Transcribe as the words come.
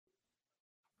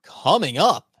Coming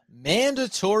up,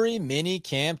 mandatory mini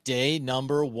camp day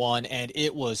number 1, and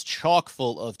it was chock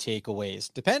full of takeaways.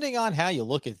 Depending on how you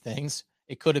look at things,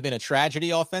 it could have been a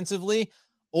tragedy offensively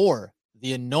or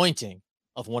the anointing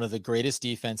of one of the greatest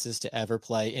defenses to ever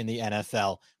play in the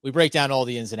NFL. We break down all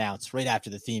the ins and outs right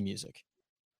after the theme music.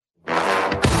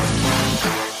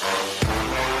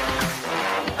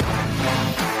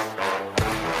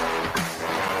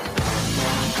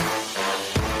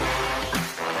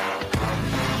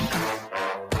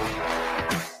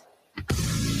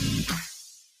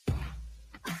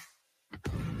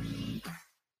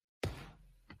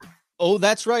 Oh,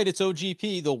 that's right. It's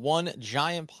OGP, the One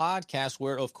Giant Podcast,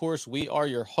 where, of course, we are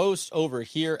your hosts over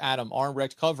here, Adam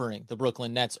Armbrecht, covering the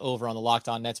Brooklyn Nets over on the Locked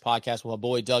On Nets podcast with my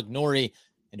boy Doug Norrie.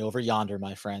 And over yonder,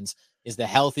 my friends, is the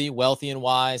healthy, wealthy, and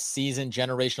wise seasoned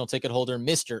generational ticket holder,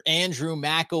 Mr. Andrew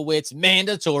Makowitz,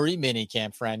 mandatory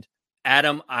minicamp friend.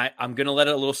 Adam, I'm going to let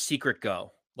a little secret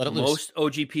go. Let it loose. Most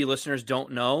OGP listeners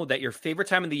don't know that your favorite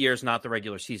time of the year is not the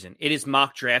regular season. It is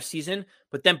mock draft season.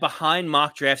 But then behind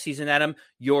mock draft season, Adam,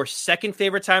 your second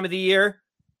favorite time of the year,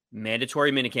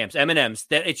 mandatory minicamps, M&Ms.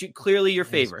 That it's clearly your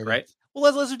favorite, right?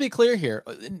 Well, let's just be clear here.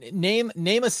 Name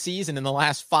a season in the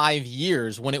last 5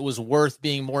 years when it was worth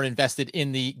being more invested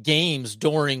in the games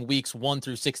during weeks 1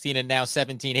 through 16 and now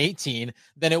 17, 18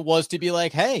 than it was to be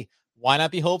like, hey, why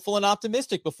not be hopeful and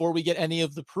optimistic before we get any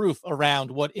of the proof around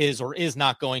what is or is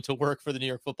not going to work for the New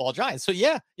York Football Giants? So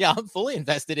yeah, I'm fully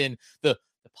invested in the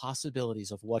possibilities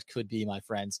of what could be, my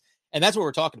friends. And that's what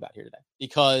we're talking about here today,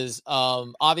 because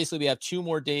obviously we have 2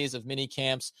 more days of mini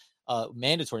camps,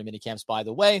 mandatory mini camps, by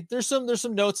the way. There's some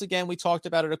notes. Again, we talked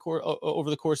about it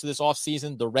over the course of this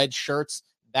offseason, the red shirts,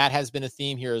 that has been a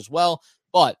theme here as well.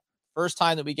 But first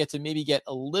time that we get to maybe get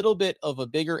a little bit of a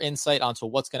bigger insight onto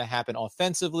what's going to happen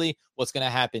offensively, what's going to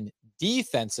happen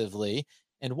defensively.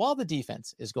 And while the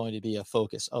defense is going to be a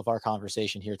focus of our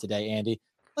conversation here today, Andy,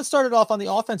 let's start it off on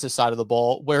the offensive side of the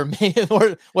ball, where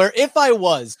if I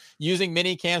was using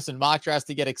mini camps and mock drafts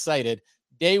to get excited,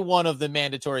 day 1 of the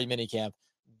mandatory mini camp,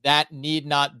 that need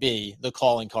not be the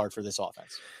calling card for this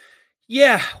offense.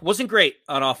 Yeah, wasn't great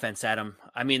on offense, Adam.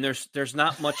 I mean, there's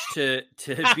not much to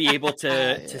be able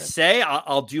to say.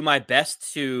 I'll do my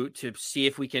best to see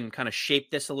if we can kind of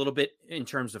shape this a little bit in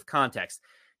terms of context.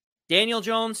 Daniel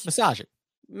Jones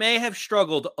may have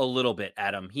struggled a little bit,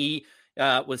 Adam. He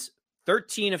was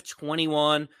 13 of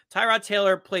 21. Tyrod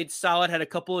Taylor played solid, had a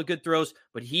couple of good throws,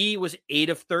 but he was 8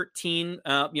 of 13,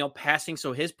 passing.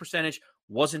 So his percentage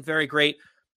wasn't very great.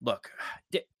 Look,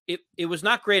 it was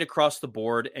not great across the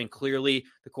board, and clearly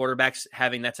the quarterbacks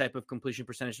having that type of completion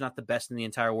percentage, not the best in the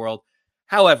entire world.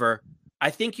 However, I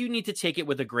think you need to take it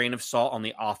with a grain of salt on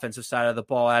the offensive side of the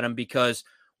ball, Adam, because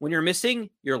when you're missing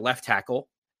your left tackle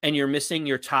and you're missing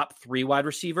your top 3 wide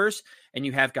receivers, and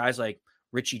you have guys like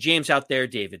Richie James out there,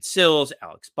 David Sills,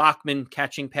 Alex Bachman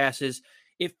catching passes,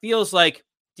 it feels like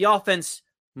the offense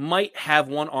might have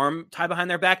one arm tied behind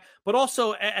their back. But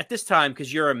also at this time,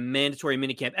 because you're a mandatory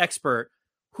minicamp expert,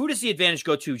 who does the advantage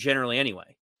go to generally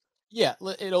anyway? Yeah,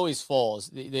 it always falls.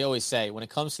 They always say when it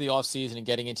comes to the offseason and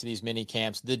getting into these mini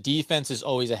camps, the defense is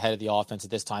always ahead of the offense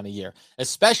at this time of year,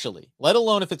 especially, let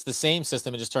alone if it's the same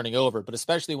system and just turning over, but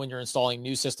especially when you're installing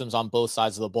new systems on both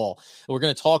sides of the ball. And we're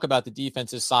going to talk about the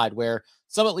defensive side, where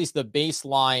some, at least the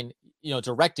baseline,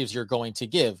 directives you're going to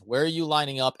give. Where are you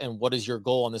lining up and what is your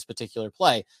goal on this particular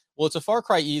play? Well, it's a far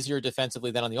cry easier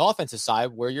defensively than on the offensive side,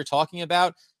 where you're talking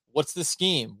about what's the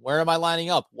scheme? Where am I lining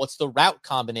up? What's the route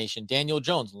combination? Daniel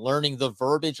Jones learning the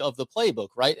verbiage of the playbook,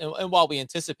 right? And while we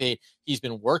anticipate he's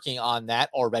been working on that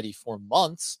already for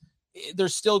months,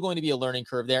 there's still going to be a learning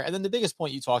curve there. And then the biggest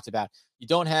point you talked about, you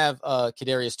don't have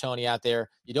Kadarius Toney out there.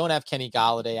 You don't have Kenny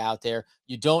Golladay out there.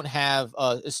 You don't have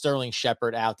Sterling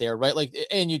Shepard out there, right?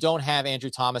 And you don't have Andrew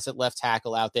Thomas at left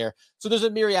tackle out there. So there's a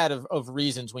myriad of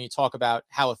reasons when you talk about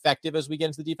how effective as we get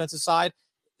into the defensive side.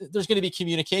 There's going to be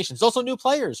communication. There's also new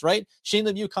players, right? Shane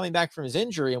Lemieux coming back from his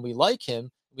injury, and we like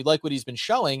him. We like what he's been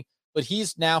showing, but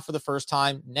he's now for the first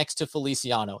time next to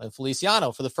Feliciano. And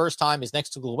Feliciano for the first time is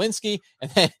next to Glowinski, and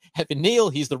then Evan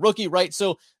Neal, he's the rookie, right?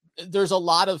 So there's a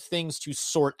lot of things to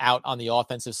sort out on the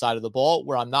offensive side of the ball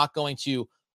where I'm not going to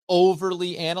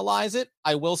overly analyze it.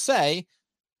 I will say,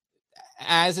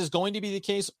 as is going to be the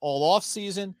case all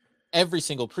offseason, every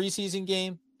single preseason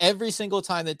game, every single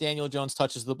time that Daniel Jones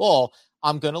touches the ball,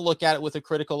 I'm going to look at it with a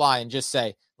critical eye and just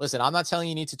say, listen, I'm not telling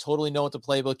you need to totally know what the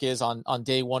playbook is on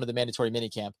day 1 of the mandatory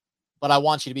minicamp, but I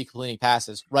want you to be completing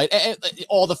passes, right? And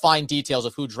all the fine details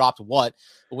of who dropped what.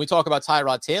 When we talk about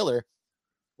Tyrod Taylor,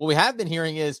 what we have been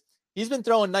hearing is he's been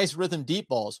throwing nice rhythm deep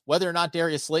balls. Whether or not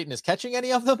Darius Slayton is catching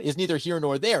any of them is neither here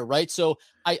nor there, right? So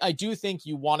I do think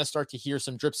you want to start to hear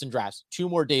some drips and drafts. 2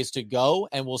 more days to go,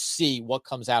 and we'll see what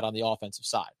comes out on the offensive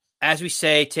side. As we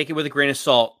say, take it with a grain of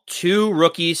salt. 2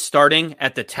 rookies starting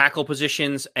at the tackle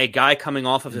positions, a guy coming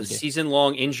off of a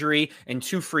season-long injury, and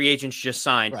 2 free agents just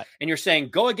signed. Right. And you're saying,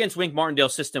 go against Wink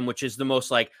Martindale's system, which is the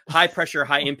most like high-pressure,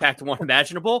 high-impact one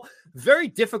imaginable. Very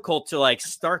difficult to like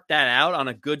start that out on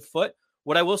a good foot.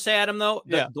 What I will say, Adam, though,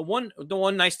 the one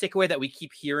nice takeaway that we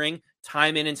keep hearing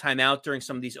time in and time out during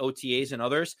some of these OTAs and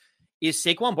others is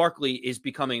Saquon Barkley is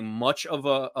becoming much of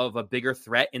a bigger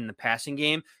threat in the passing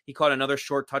game. He caught another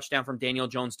short touchdown from Daniel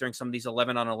Jones during some of these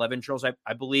 11-on-11 drills,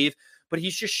 I believe. But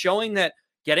he's just showing that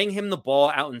getting him the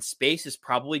ball out in space is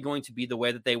probably going to be the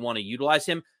way that they want to utilize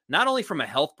him, not only from a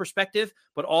health perspective,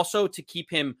 but also to keep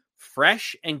him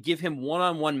fresh and give him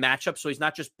one-on-one matchups so he's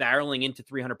not just barreling into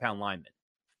 300-pound linemen.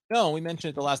 No, we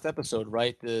mentioned it the last episode,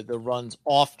 right? The runs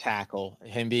off tackle,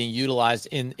 him being utilized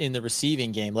in the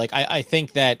receiving game. Like I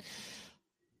think that,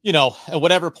 you know, at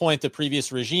whatever point the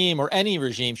previous regime or any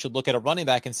regime should look at a running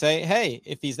back and say, hey,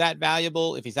 if he's that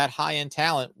valuable, if he's that high end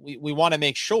talent, we want to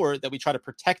make sure that we try to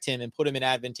protect him and put him in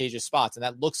advantageous spots. And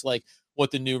that looks like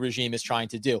what the new regime is trying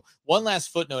to do. One last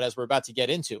footnote, as we're about to get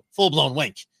into, full blown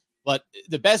wink. But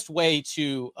the best way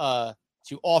to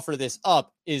offer this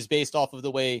up is based off of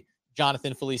the way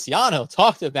Jonathan Feliciano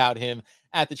talked about him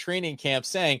at the training camp,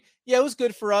 saying, yeah, it was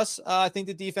good for us. I think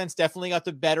the defense definitely got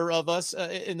the better of us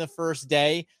in the first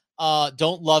day.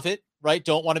 Don't love it, right?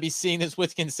 Don't want to be seeing this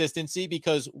with consistency,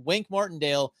 because Wink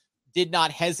Martindale did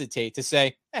not hesitate to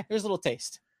say, here's a little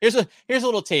taste. Here's a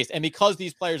little taste. And because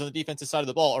these players on the defensive side of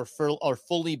the ball are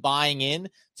fully buying in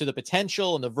to the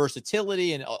potential and the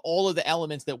versatility and all of the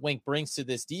elements that Wink brings to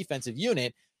this defensive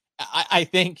unit, I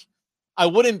think I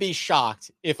wouldn't be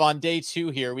shocked if on day 2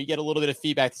 here we get a little bit of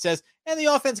feedback that says, and the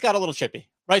offense got a little chippy,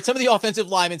 right? Some of the offensive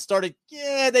linemen started,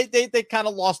 they kind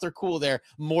of lost their cool there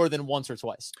more than once or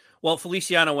twice. Well,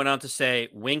 Feliciano went on to say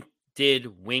Wink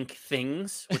did Wink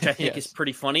things, which I think is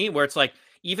pretty funny, where it's like,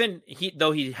 even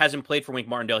though he hasn't played for Wink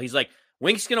Martindale, he's like,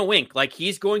 Wink's going to wink. Like,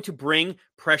 he's going to bring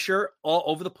pressure all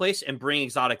over the place and bring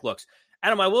exotic looks.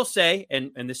 Adam, I will say,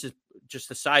 and this is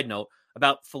just a side note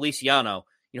about Feliciano,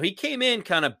 you know, he came in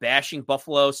kind of bashing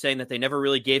Buffalo, saying that they never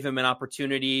really gave him an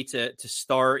opportunity to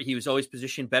start. He was always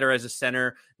positioned better as a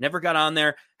center, never got on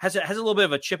there, has a little bit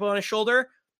of a chip on his shoulder.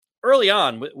 Early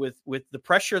on with the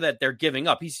pressure that they're giving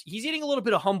up, he's eating a little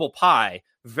bit of humble pie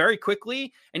very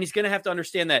quickly, and he's going to have to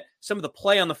understand that some of the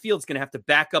play on the field is going to have to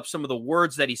back up some of the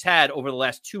words that he's had over the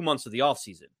last 2 months of the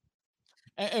offseason.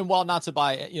 And while not to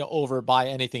buy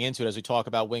anything into it as we talk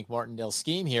about Wink Martindale's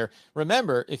scheme here,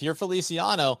 remember, if you're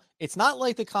Feliciano, it's not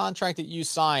like the contract that you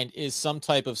signed is some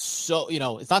type of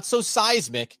it's not so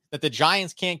seismic that the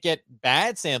Giants can't get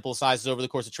bad sample sizes over the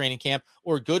course of training camp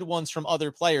or good ones from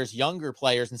other players, younger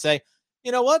players, and say,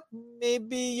 you know what,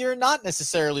 maybe you're not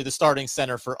necessarily the starting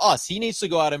center for us. He needs to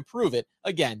go out and prove it.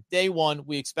 Again, day 1,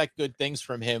 we expect good things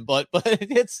from him, but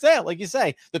it's sad, like you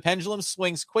say, the pendulum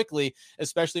swings quickly,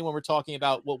 especially when we're talking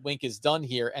about what Wink has done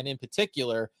here. And in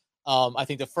particular, I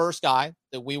think the first guy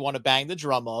that we want to bang the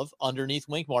drum of underneath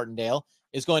Wink Martindale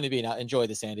is going to be, now enjoy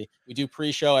this, Andy. We do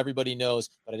pre-show, everybody knows,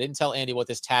 but I didn't tell Andy what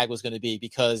this tag was going to be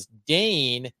because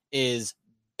Dane is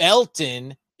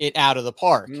belting it out of the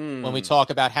park when we talk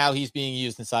about how he's being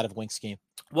used inside of Wink's scheme.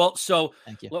 Well, so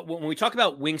thank you. When we talk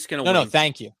about Wink's going to win. No,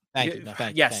 thank you. Thank you.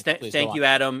 Yes, thank you,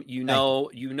 Adam. You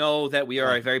know that we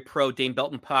are a very pro Dane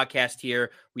Belton podcast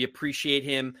here. We appreciate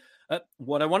him.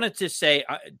 What I wanted to say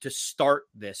to start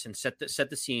this and set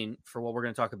the scene for what we're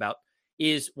going to talk about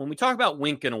is when we talk about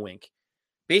Wink and a Wink,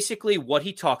 basically what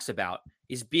he talks about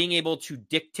is being able to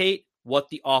dictate what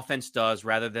the offense does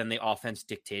rather than the offense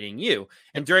dictating you.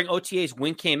 And during OTAs,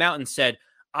 Wink came out and said,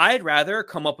 I'd rather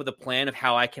come up with a plan of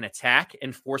how I can attack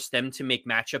and force them to make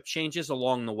matchup changes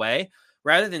along the way,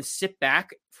 rather than sit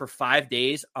back for 5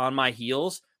 days on my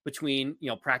heels between,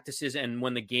 practices and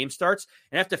when the game starts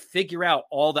and have to figure out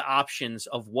all the options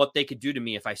of what they could do to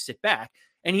me if I sit back.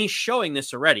 And he's showing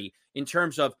this already in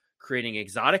terms of creating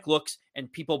exotic looks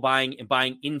and people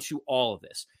buying into all of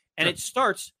this. And it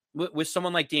starts with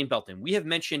someone like Dane Belton. We have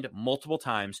mentioned multiple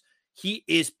times, he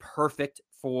is perfect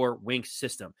for Wink's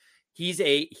system. He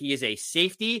is a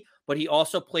safety, but he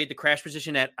also played the crash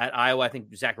position at Iowa. I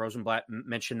think Zach Rosenblatt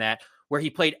mentioned that, where he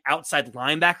played outside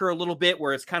linebacker a little bit,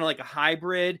 where it's kind of like a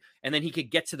hybrid, and then he could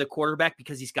get to the quarterback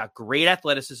because he's got great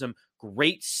athleticism,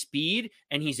 great speed,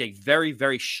 and he's a very,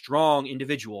 very strong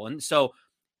individual. And so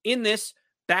in this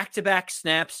back-to-back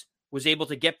snaps, was able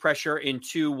to get pressure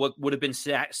into what would have been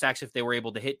sacks if they were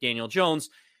able to hit Daniel Jones.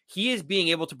 he is being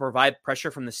able to provide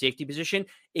pressure from the safety position,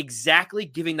 exactly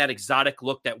giving that exotic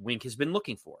look that Wink has been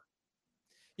looking for.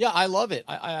 Yeah, I love it.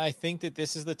 I think that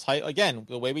this is the type, again,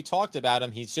 the way we talked about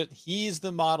him, he's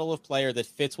the model of player that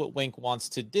fits what Wink wants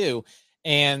to do.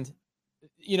 And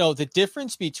the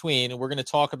difference between, and we're going to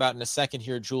talk about in a second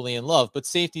here, Julian Love, but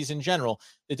safeties in general,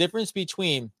 the difference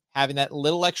between having that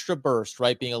little extra burst,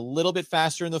 right? Being a little bit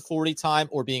faster in the 40 time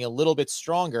or being a little bit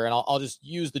stronger. And I'll just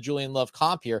use the Julian Love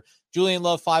comp here. Julian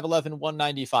Love, 5'11",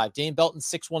 195. Dane Belton,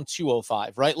 6'1",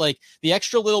 205, right? Like the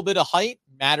extra little bit of height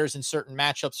matters in certain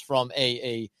matchups from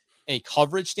a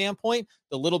coverage standpoint.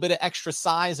 The little bit of extra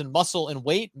size and muscle and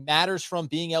weight matters from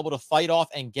being able to fight off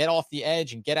and get off the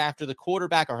edge and get after the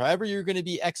quarterback or however you're going to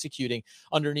be executing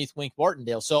underneath Wink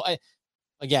Martindale. So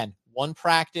again, one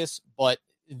practice, but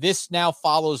this now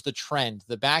follows the trend,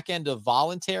 the back end of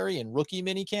voluntary and rookie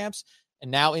mini camps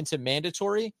and now into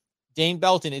mandatory. Dane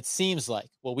Belton, it seems like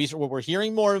what we're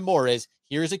hearing more and more is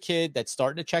here's a kid that's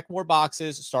starting to check more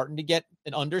boxes, starting to get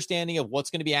an understanding of what's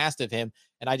going to be asked of him.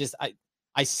 And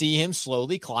I see him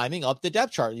slowly climbing up the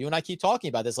depth chart. You and I keep talking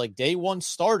about this, like day one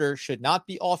starter should not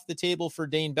be off the table for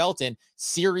Dane Belton.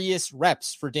 Serious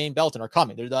reps for Dane Belton are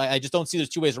coming. I just don't see there's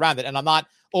two ways around it. And I'm not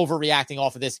overreacting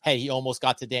off of this. Hey, he almost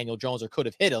got to Daniel Jones or could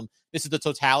have hit him. This is the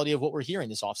totality of what we're hearing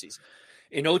this offseason.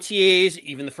 In OTAs,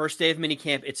 even the first day of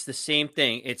minicamp, it's the same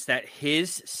thing. It's that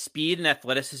his speed and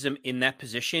athleticism in that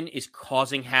position is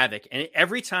causing havoc. And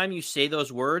every time you say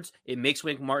those words, it makes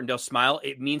Wink Martindale smile.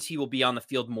 It means he will be on the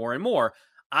field more and more.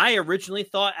 I originally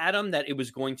thought, Adam, that it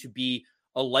was going to be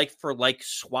a like-for-like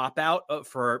swap out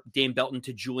for Dane Belton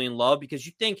to Julian Love, because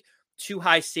you think too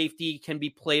high safety can be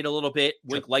played a little bit.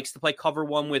 Wink likes to play cover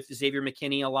one with Xavier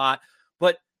McKinney a lot.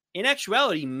 But in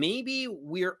actuality, maybe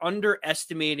we're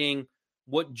underestimating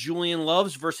what Julian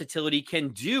Love's versatility can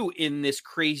do in this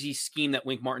crazy scheme that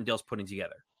Wink Martindale's putting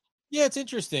together. Yeah, it's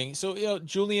interesting. So,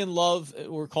 Julian Love,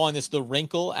 we're calling this the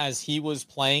wrinkle as he was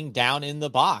playing down in the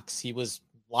box. He was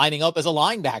lining up as a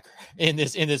linebacker in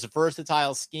this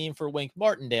versatile scheme for Wink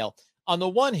Martindale. On the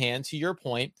one hand, to your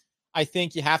point, I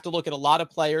think you have to look at a lot of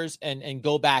players and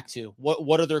go back to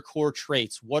what are their core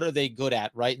traits? What are they good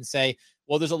at, right? And say,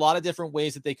 well, there's a lot of different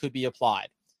ways that they could be applied.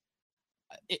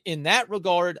 In that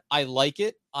regard, I like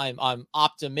it. I'm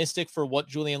optimistic for what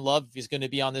Julian Love, if he's going to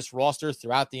be on this roster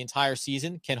throughout the entire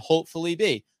season, can hopefully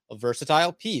be a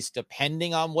versatile piece,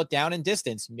 depending on what down and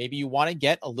distance. Maybe you want to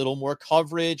get a little more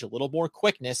coverage, a little more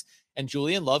quickness, and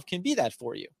Julian Love can be that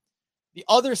for you. The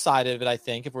other side of it, I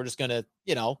think, if we're just going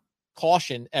to,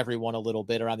 caution everyone a little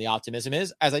bit around the optimism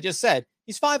is, as I just said,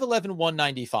 he's 5'11",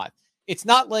 195. It's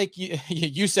not like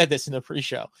you said this in the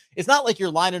pre-show. It's not like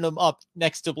you're lining him up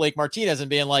next to Blake Martinez and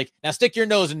being like, now stick your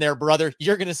nose in there, brother.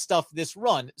 You're going to stuff this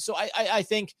run. So I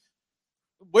think,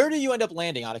 where do you end up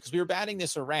landing on it? Because we were batting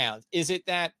this around. Is it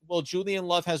that, well, Julian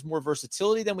Love has more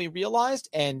versatility than we realized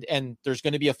and there's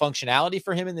going to be a functionality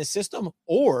for him in this system?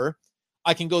 Or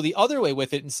I can go the other way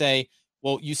with it and say,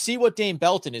 well, you see what Dane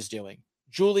Belton is doing.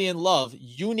 Julian Love,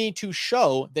 you need to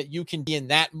show that you can be in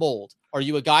that mold. Are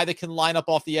you a guy that can line up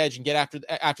off the edge and get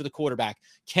after the quarterback?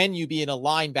 Can you be in a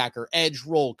linebacker, edge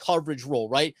role, coverage role,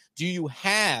 right? Do you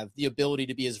have the ability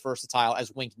to be as versatile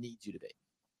as Wink needs you to be?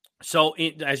 So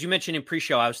as you mentioned in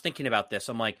pre-show, I was thinking about this.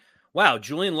 I'm like, wow,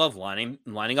 Julian Love lining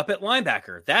up at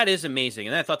linebacker. That is amazing.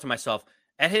 And then I thought to myself,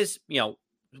 at his,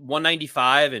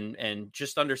 195 and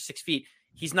just under 6 feet,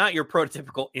 he's not your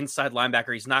prototypical inside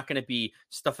linebacker. He's not going to be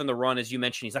stuffing the run, as you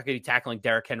mentioned. He's not going to be tackling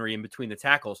Derrick Henry in between the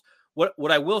tackles.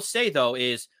 What I will say, though,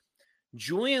 is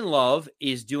Julian Love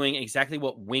is doing exactly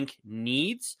what Wink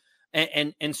needs.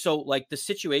 And so, like, the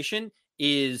situation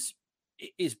is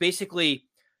basically,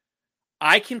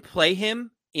 I can play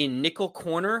him in nickel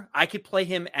corner. I could play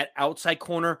him at outside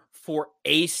corner for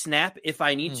a snap if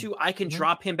I need to. I can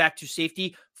drop him back to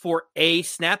safety for a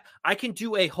snap. I can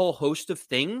do a whole host of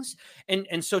things.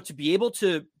 And so to be able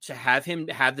to have him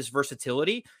have this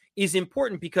versatility is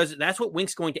important, because that's what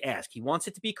Wink's going to ask. He wants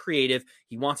it to be creative.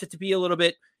 He wants it to be a little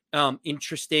bit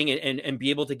interesting and be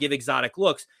able to give exotic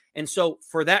looks. And so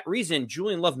for that reason,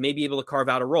 Julian Love may be able to carve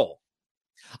out a role.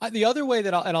 The other way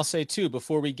that I'll say too,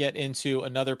 before we get into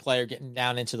another player getting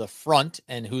down into the front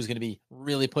and who's going to be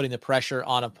really putting the pressure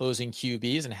on opposing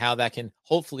QBs and how that can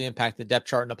hopefully impact the depth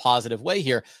chart in a positive way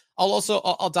here,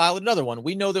 I'll dial another one.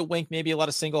 We know that Wink may be a lot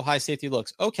of single high safety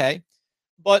looks. Okay.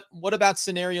 But what about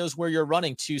scenarios where you're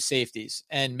running two safeties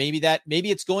and maybe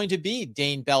it's going to be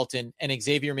Dane Belton and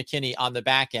Xavier McKinney on the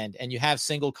back end and you have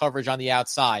single coverage on the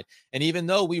outside. And even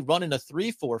though we run in a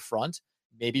 3-4 front,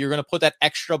 maybe you're going to put that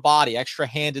extra body, extra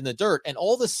hand in the dirt. And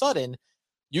all of a sudden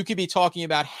you could be talking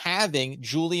about having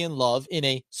Julian Love in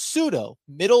a pseudo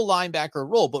middle linebacker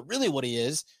role. But really what he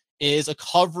is is a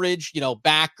coverage,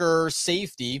 backer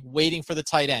safety waiting for the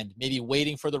tight end, maybe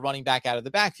waiting for the running back out of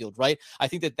the backfield, right? I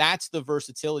think that that's the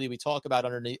versatility we talk about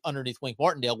underneath Wink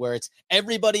Martindale, where it's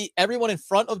everyone in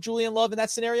front of Julian Love in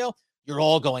that scenario, you're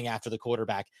all going after the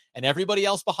quarterback, and everybody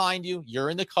else behind you, you're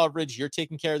in the coverage, you're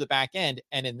taking care of the back end.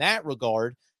 And in that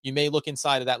regard, you may look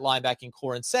inside of that linebacking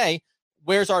core and say,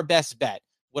 where's our best bet?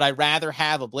 Would I rather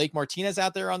have a Blake Martinez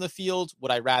out there on the field?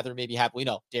 Would I rather maybe have,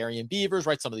 Darian Beavers,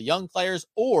 right? Some of the young players,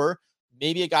 or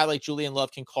maybe a guy like Julian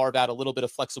Love can carve out a little bit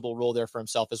of flexible role there for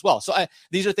himself as well. So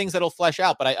these are things that'll flesh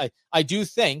out, but I do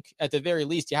think at the very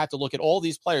least, you have to look at all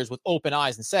these players with open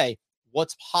eyes and say,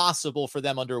 what's possible for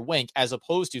them under Wink, as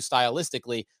opposed to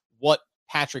stylistically what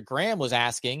Patrick Graham was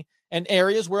asking, and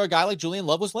areas where a guy like Julian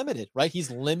Love was limited, right?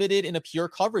 He's limited in a pure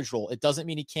coverage role. It doesn't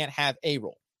mean he can't have a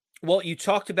role. Well, you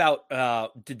talked about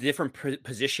the different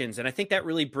positions, and I think that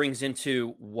really brings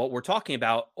into what we're talking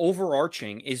about.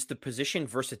 Overarching is the position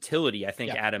versatility, I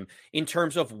think, Adam, in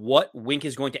terms of what Wink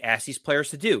is going to ask these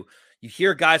players to do. You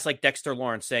hear guys like Dexter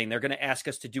Lawrence saying they're going to ask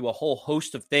us to do a whole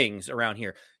host of things around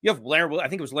here. You have I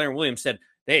think it was Leonard Williams said,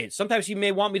 hey, sometimes you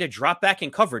may want me to drop back in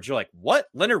coverage. You're like, what?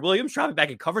 Leonard Williams dropping back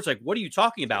in coverage? Like, what are you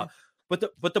talking about?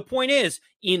 But the point is,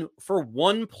 for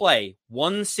one play,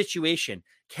 one situation,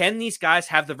 can these guys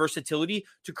have the versatility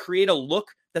to create a look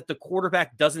that the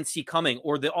quarterback doesn't see coming,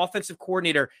 or the offensive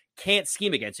coordinator can't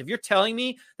scheme against? If you're telling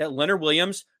me that Leonard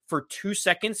Williams for 2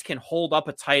 seconds can hold up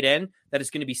a tight end that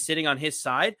is going to be sitting on his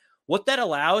side, what that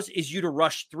allows is you to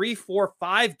rush 3, 4,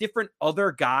 5 different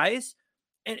other guys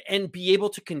and be able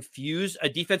to confuse a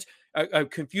defense,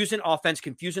 confuse an offense,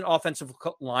 confuse an offensive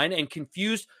line, and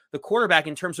confuse the quarterback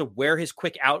in terms of where his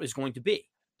quick out is going to be.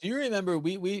 Do you remember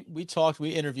we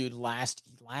interviewed last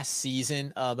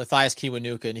season Matthias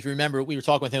Kiwanuka, and if you remember, we were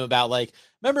talking with him about,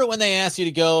 remember when they asked you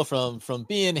to go from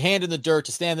being hand in the dirt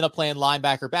to standing up playing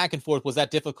linebacker back and forth? Was that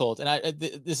difficult? And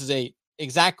this is a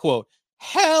exact quote.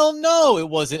 Hell no, it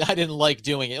wasn't. I didn't like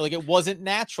doing it. It wasn't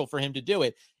natural for him to do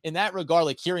it. In that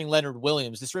regard, hearing Leonard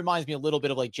Williams, this reminds me a little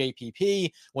bit of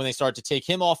JPP when they started to take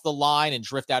him off the line and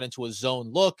drift out into a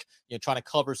zone look, trying to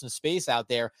cover some space out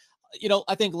there.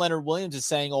 I think Leonard Williams is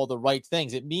saying all the right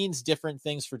things. It means different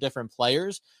things for different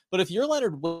players. But if you're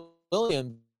Leonard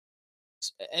Williams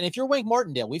and if you're Wink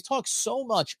Martindale, we've talked so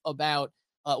much about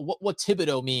what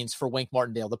Thibodeau means for Wink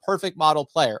Martindale, the perfect model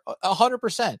player,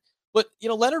 100%. But,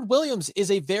 Leonard Williams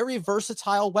is a very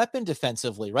versatile weapon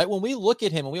defensively, right? When we look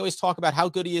at him, and we always talk about how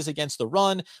good he is against the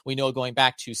run, we know going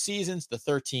back 2 seasons, the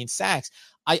 13 sacks.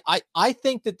 I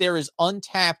think that there is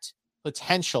untapped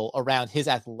potential around his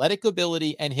athletic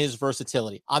ability and his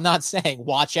versatility. I'm not saying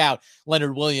watch out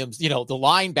Leonard Williams, the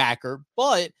linebacker,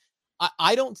 but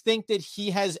I don't think that he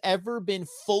has ever been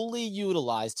fully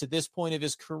utilized to this point of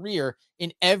his career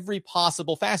in every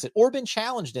possible facet or been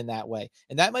challenged in that way.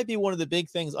 And that might be one of the big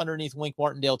things underneath Wink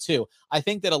Martindale too. I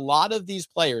think that a lot of these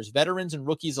players, veterans and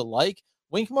rookies alike,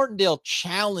 Wink Martindale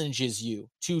challenges you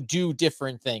to do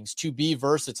different things, to be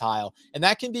versatile. And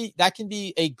that can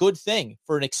be a good thing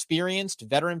for an experienced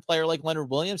veteran player like Leonard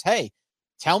Williams. Hey,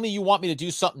 tell me you want me to do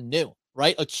something new,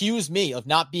 right? Accuse me of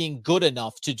not being good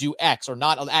enough to do X or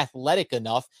not athletic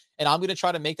enough, and I'm going to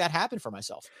try to make that happen for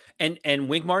myself. And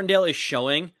Wink Martindale is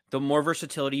showing the more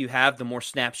versatility you have, the more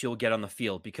snaps you'll get on the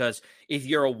field. Because if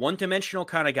you're a one-dimensional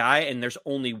kind of guy and there's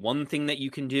only one thing that you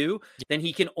can do, then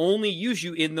he can only use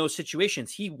you in those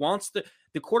situations. He wants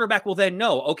the quarterback will then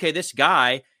know, okay, this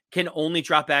guy can only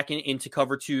drop back into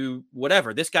cover to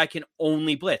whatever. This guy can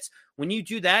only blitz. When you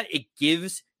do that, it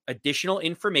gives additional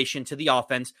information to the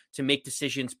offense to make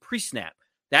decisions pre-snap.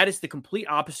 That is the complete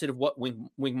opposite of what Wink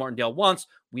Martindale wants.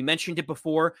 We mentioned it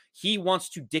before. He wants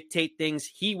to dictate things.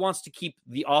 He wants to keep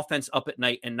the offense up at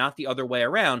night and not the other way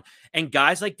around. And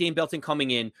guys like Dane Belton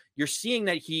coming in, you're seeing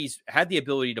that he's had the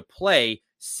ability to play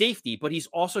safety, but he's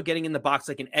also getting in the box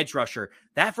like an edge rusher.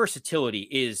 That versatility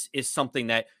is something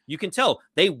that you can tell.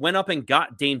 They went up and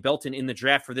got Dane Belton in the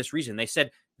draft for this reason. They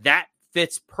said that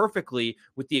fits perfectly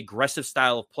with the aggressive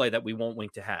style of play that we want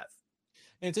Wink to have.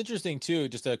 And it's interesting, too,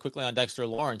 just quickly on Dexter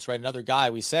Lawrence, right? Another guy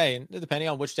we say, and depending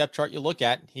on which depth chart you look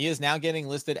at, he is now getting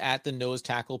listed at the nose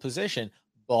tackle position.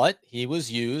 But he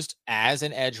was used as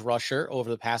an edge rusher over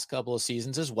the past couple of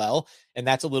seasons as well. And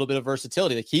that's a little bit of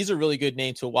versatility. He's a really good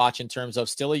name to watch in terms of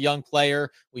still a young player.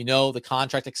 We know the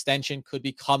contract extension could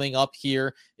be coming up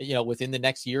here, within the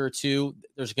next year or two.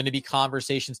 There's going to be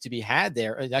conversations to be had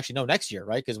there. Actually, no, next year,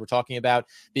 right? Because we're talking about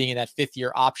being in that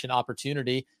 5th-year option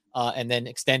opportunity. And then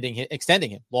extending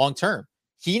him long term.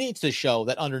 He needs to show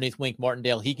that underneath Wink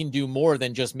Martindale, he can do more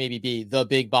than just maybe be the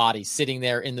big body sitting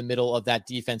there in the middle of that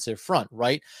defensive front,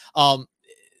 right?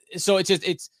 So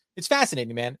it's It's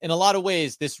fascinating, man. In a lot of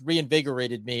ways, this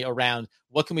reinvigorated me around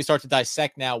what can we start to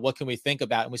dissect now? What can we think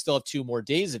about? And we still have 2 more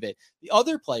days of it. The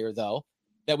other player, though,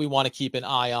 that we want to keep an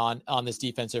eye on this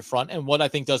defensive front, and what I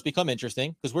think does become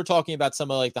interesting, because we're talking about some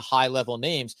of like the high level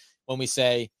names when we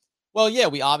say, well, yeah,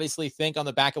 we obviously think on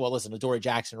the back of, well, listen, Adoree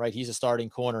Jackson, right? He's a starting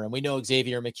corner, and we know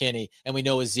Xavier McKinney, and we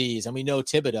know Azeez, and we know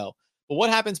Thibodeaux. But what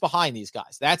happens behind these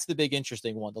guys? That's the big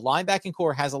interesting one. The linebacking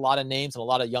core has a lot of names and a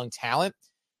lot of young talent.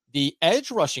 The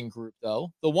edge rushing group,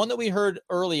 though, the one that we heard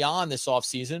early on this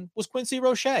offseason was Quincy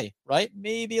Roche, right?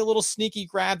 Maybe a little sneaky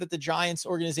grab that the Giants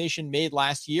organization made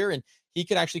last year, and he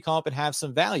could actually come up and have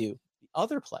some value. The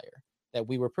other player that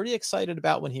we were pretty excited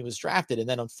about when he was drafted, and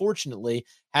then unfortunately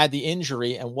had the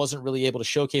injury and wasn't really able to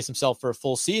showcase himself for a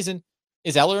full season,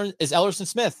 is Elerson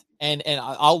Smith. And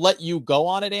I'll let you go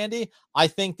on it, Andy. I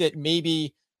think that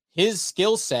maybe his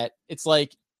skill set, it's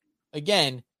like,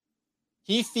 again,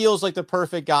 he feels like the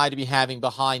perfect guy to be having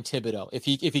behind Thibodeaux if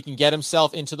he can get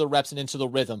himself into the reps and into the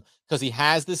rhythm, because he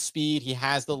has the speed, he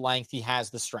has the length, he has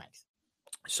the strength.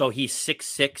 So he's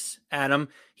 6'6", Adam.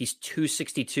 He's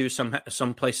 262.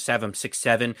 Some places have him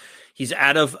 6'7". He's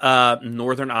out of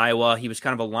Northern Iowa. He was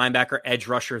kind of a linebacker, edge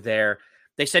rusher there.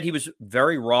 They said he was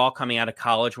very raw coming out of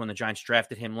college when the Giants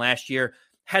drafted him last year.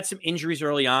 Had some injuries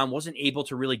early on, wasn't able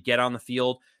to really get on the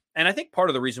field. And I think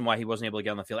part of the reason why he wasn't able to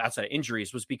get on the field outside of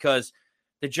injuries was because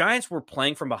the Giants were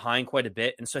playing from behind quite a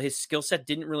bit, and so his skill set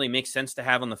didn't really make sense to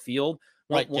have on the field.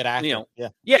 Right, get after.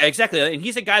 Yeah, exactly. And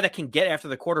he's a guy that can get after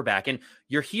the quarterback. And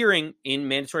you're hearing in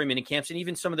mandatory minicamps and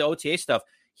even some of the OTA stuff,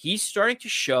 he's starting to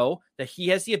show that he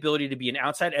has the ability to be an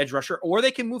outside edge rusher, or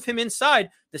they can move him inside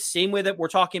the same way that we're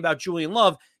talking about Julian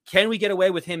Love. Can we get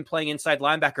away with him playing inside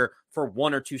linebacker for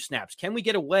 1 or 2 snaps? Can we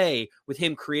get away with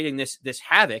him creating this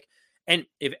havoc? And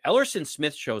if Elerson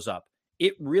Smith shows up,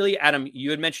 it really, Adam,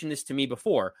 you had mentioned this to me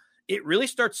before, it really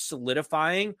starts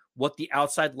solidifying what the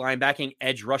outside linebacking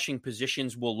edge rushing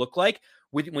positions will look like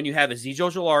when you have Azeez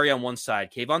Ojulari on one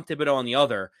side, Kayvon Thibodeaux on the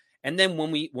other. And then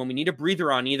when we need a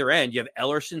breather on either end, you have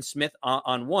Elerson Smith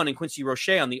on one and Quincy Roche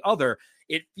on the other.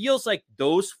 It feels like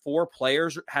those 4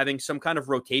 players having some kind of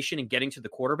rotation and getting to the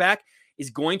quarterback is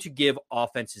going to give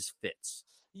offenses fits.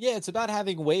 Yeah, it's about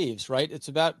having waves, right? It's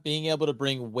about being able to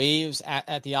bring waves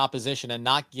at the opposition and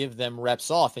not give them reps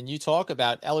off. And you talk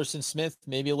about Elerson Smith,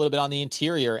 maybe a little bit on the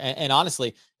interior. And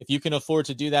honestly, if you can afford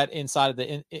to do that inside of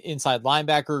the inside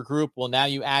linebacker group, well, now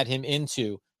you add him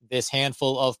into this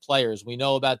handful of players. We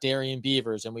know about Darian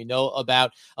Beavers, and we know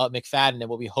about McFadden and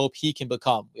what we hope he can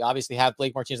become. We obviously have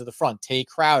Blake Martinez at the front, Tay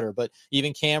Crowder, but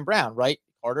even Cam Brown, right?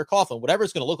 Carter Coughlin, whatever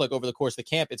it's going to look like over the course of the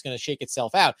camp, it's going to shake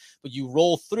itself out. But you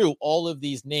roll through all of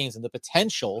these names and the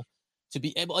potential to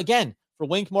be able, again, for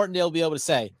Wink Martindale to be able to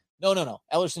say, no,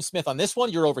 Elerson Smith on this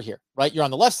one, you're over here, right? You're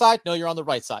on the left side. No, you're on the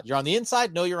right side. You're on the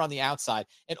inside. No, you're on the outside.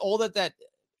 And all that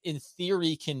in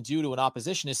theory can do to an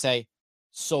opposition is say,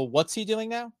 so what's he doing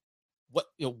now?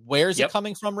 Where's it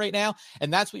coming from right now?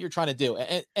 And that's what you're trying to do.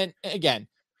 And again,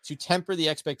 to temper the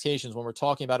expectations when we're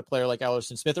talking about a player like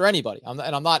Elerson Smith or anybody.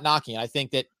 I'm not knocking it. I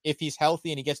think that if he's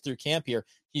healthy and he gets through camp here,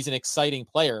 he's an exciting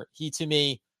player. He, to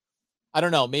me, I don't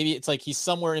know, maybe it's like he's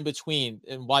somewhere in between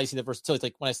and why you see the versatility. It's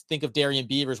like when I think of Darian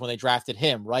Beavers when they drafted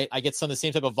him, right? I get some of the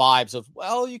same type of vibes of,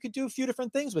 well, you could do a few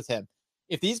different things with him.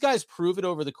 If these guys prove it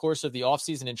over the course of the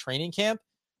offseason and training camp,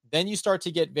 then you start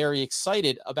to get very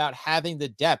excited about having the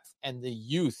depth and the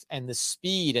youth and the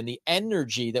speed and the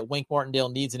energy that Wink Martindale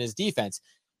needs in his defense.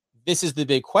 This is the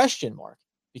big question mark,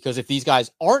 because if these guys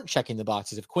aren't checking the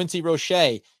boxes, if Quincy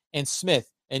Roche and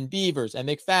Smith and Beavers and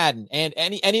McFadden and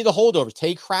any of the holdovers,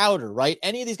 Tay Crowder, right?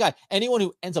 Any of these guys, anyone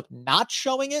who ends up not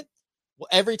showing it, well,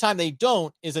 every time they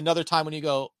don't is another time when you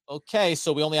go, okay,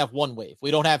 so we only have one wave. We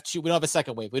don't have 2. We don't have a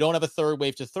second wave. We don't have a third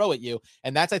wave to throw at you.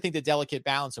 And that's, I think, the delicate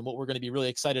balance and what we're going to be really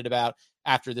excited about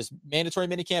after this mandatory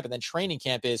minicamp and then training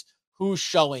camp is who's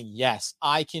showing, yes,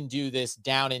 I can do this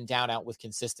down in, down out with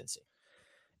consistency.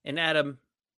 And Adam,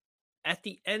 at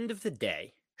the end of the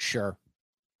day, sure,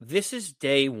 this is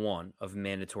day 1 of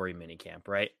mandatory minicamp,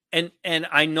 right? And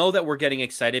I know that we're getting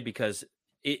excited because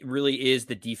it really is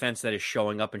the defense that is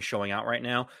showing up and showing out right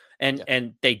now.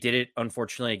 And they did it,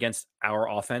 unfortunately, against our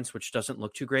offense, which doesn't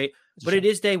look too great. But it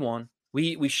is day 1.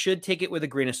 We should take it with a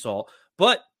grain of salt.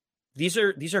 But these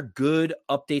are good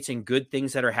updates and good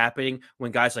things that are happening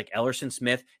when guys like Elerson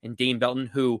Smith and Dane Belton,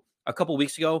 who a couple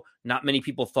weeks ago, not many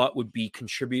people thought would be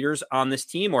contributors on this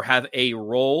team or have a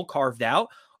role carved out,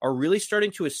 are really starting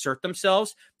to assert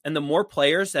themselves. And the more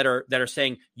players that are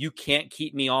saying, you can't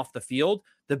keep me off the field,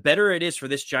 the better it is for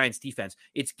this Giants defense.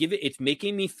 It's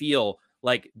making me feel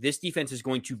like this defense is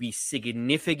going to be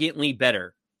significantly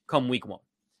better come week 1.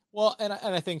 Well, and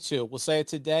I think too, we'll say it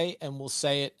today and we'll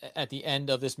say it at the end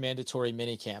of this mandatory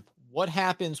minicamp. What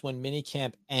happens when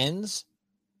minicamp ends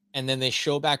and then they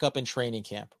show back up in training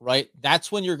camp, right? That's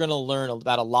when you're going to learn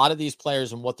about a lot of these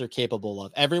players and what they're capable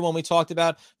of. Everyone we talked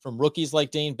about, from rookies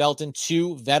like Dane Belton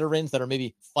to veterans that are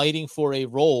maybe fighting for a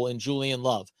role in Julian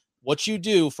Love. What you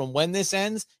do from when this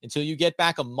ends until you get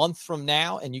back a month from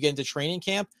now and you get into training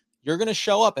camp, you're going to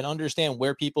show up and understand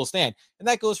where people stand. And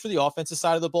that goes for the offensive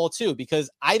side of the ball too, because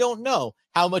I don't know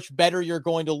how much better you're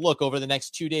going to look over the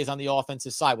next 2 days on the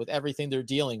offensive side with everything they're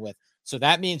dealing with. So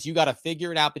that means you got to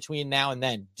figure it out between now and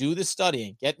then. Do the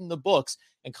studying, get in the books,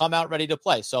 and come out ready to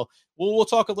play. So we'll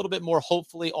talk a little bit more,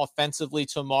 hopefully, offensively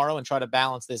tomorrow and try to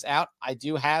balance this out. I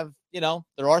do have,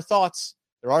 there are thoughts.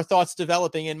 There are thoughts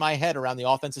developing in my head around the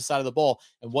offensive side of the ball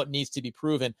and what needs to be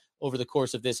proven over the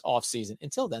course of this offseason.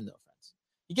 Until then, though, friends,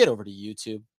 you get over to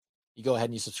YouTube. You go ahead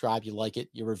and you subscribe. You like it.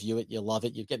 You review it. You love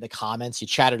it. You get in the comments. You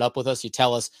chat it up with us. You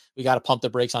tell us we got to pump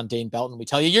the brakes on Dane Belton. We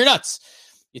tell you you're nuts.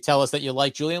 You tell us that you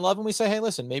like Julian Love, and we say, hey,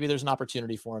 listen, maybe there's an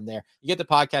opportunity for him there. You get the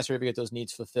podcast wherever you get those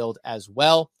needs fulfilled as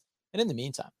well. And in the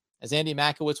meantime, as Andy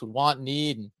Makowitz would want,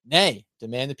 need, and nay,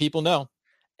 demand that people know.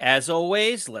 As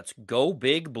always, let's go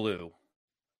Big Blue.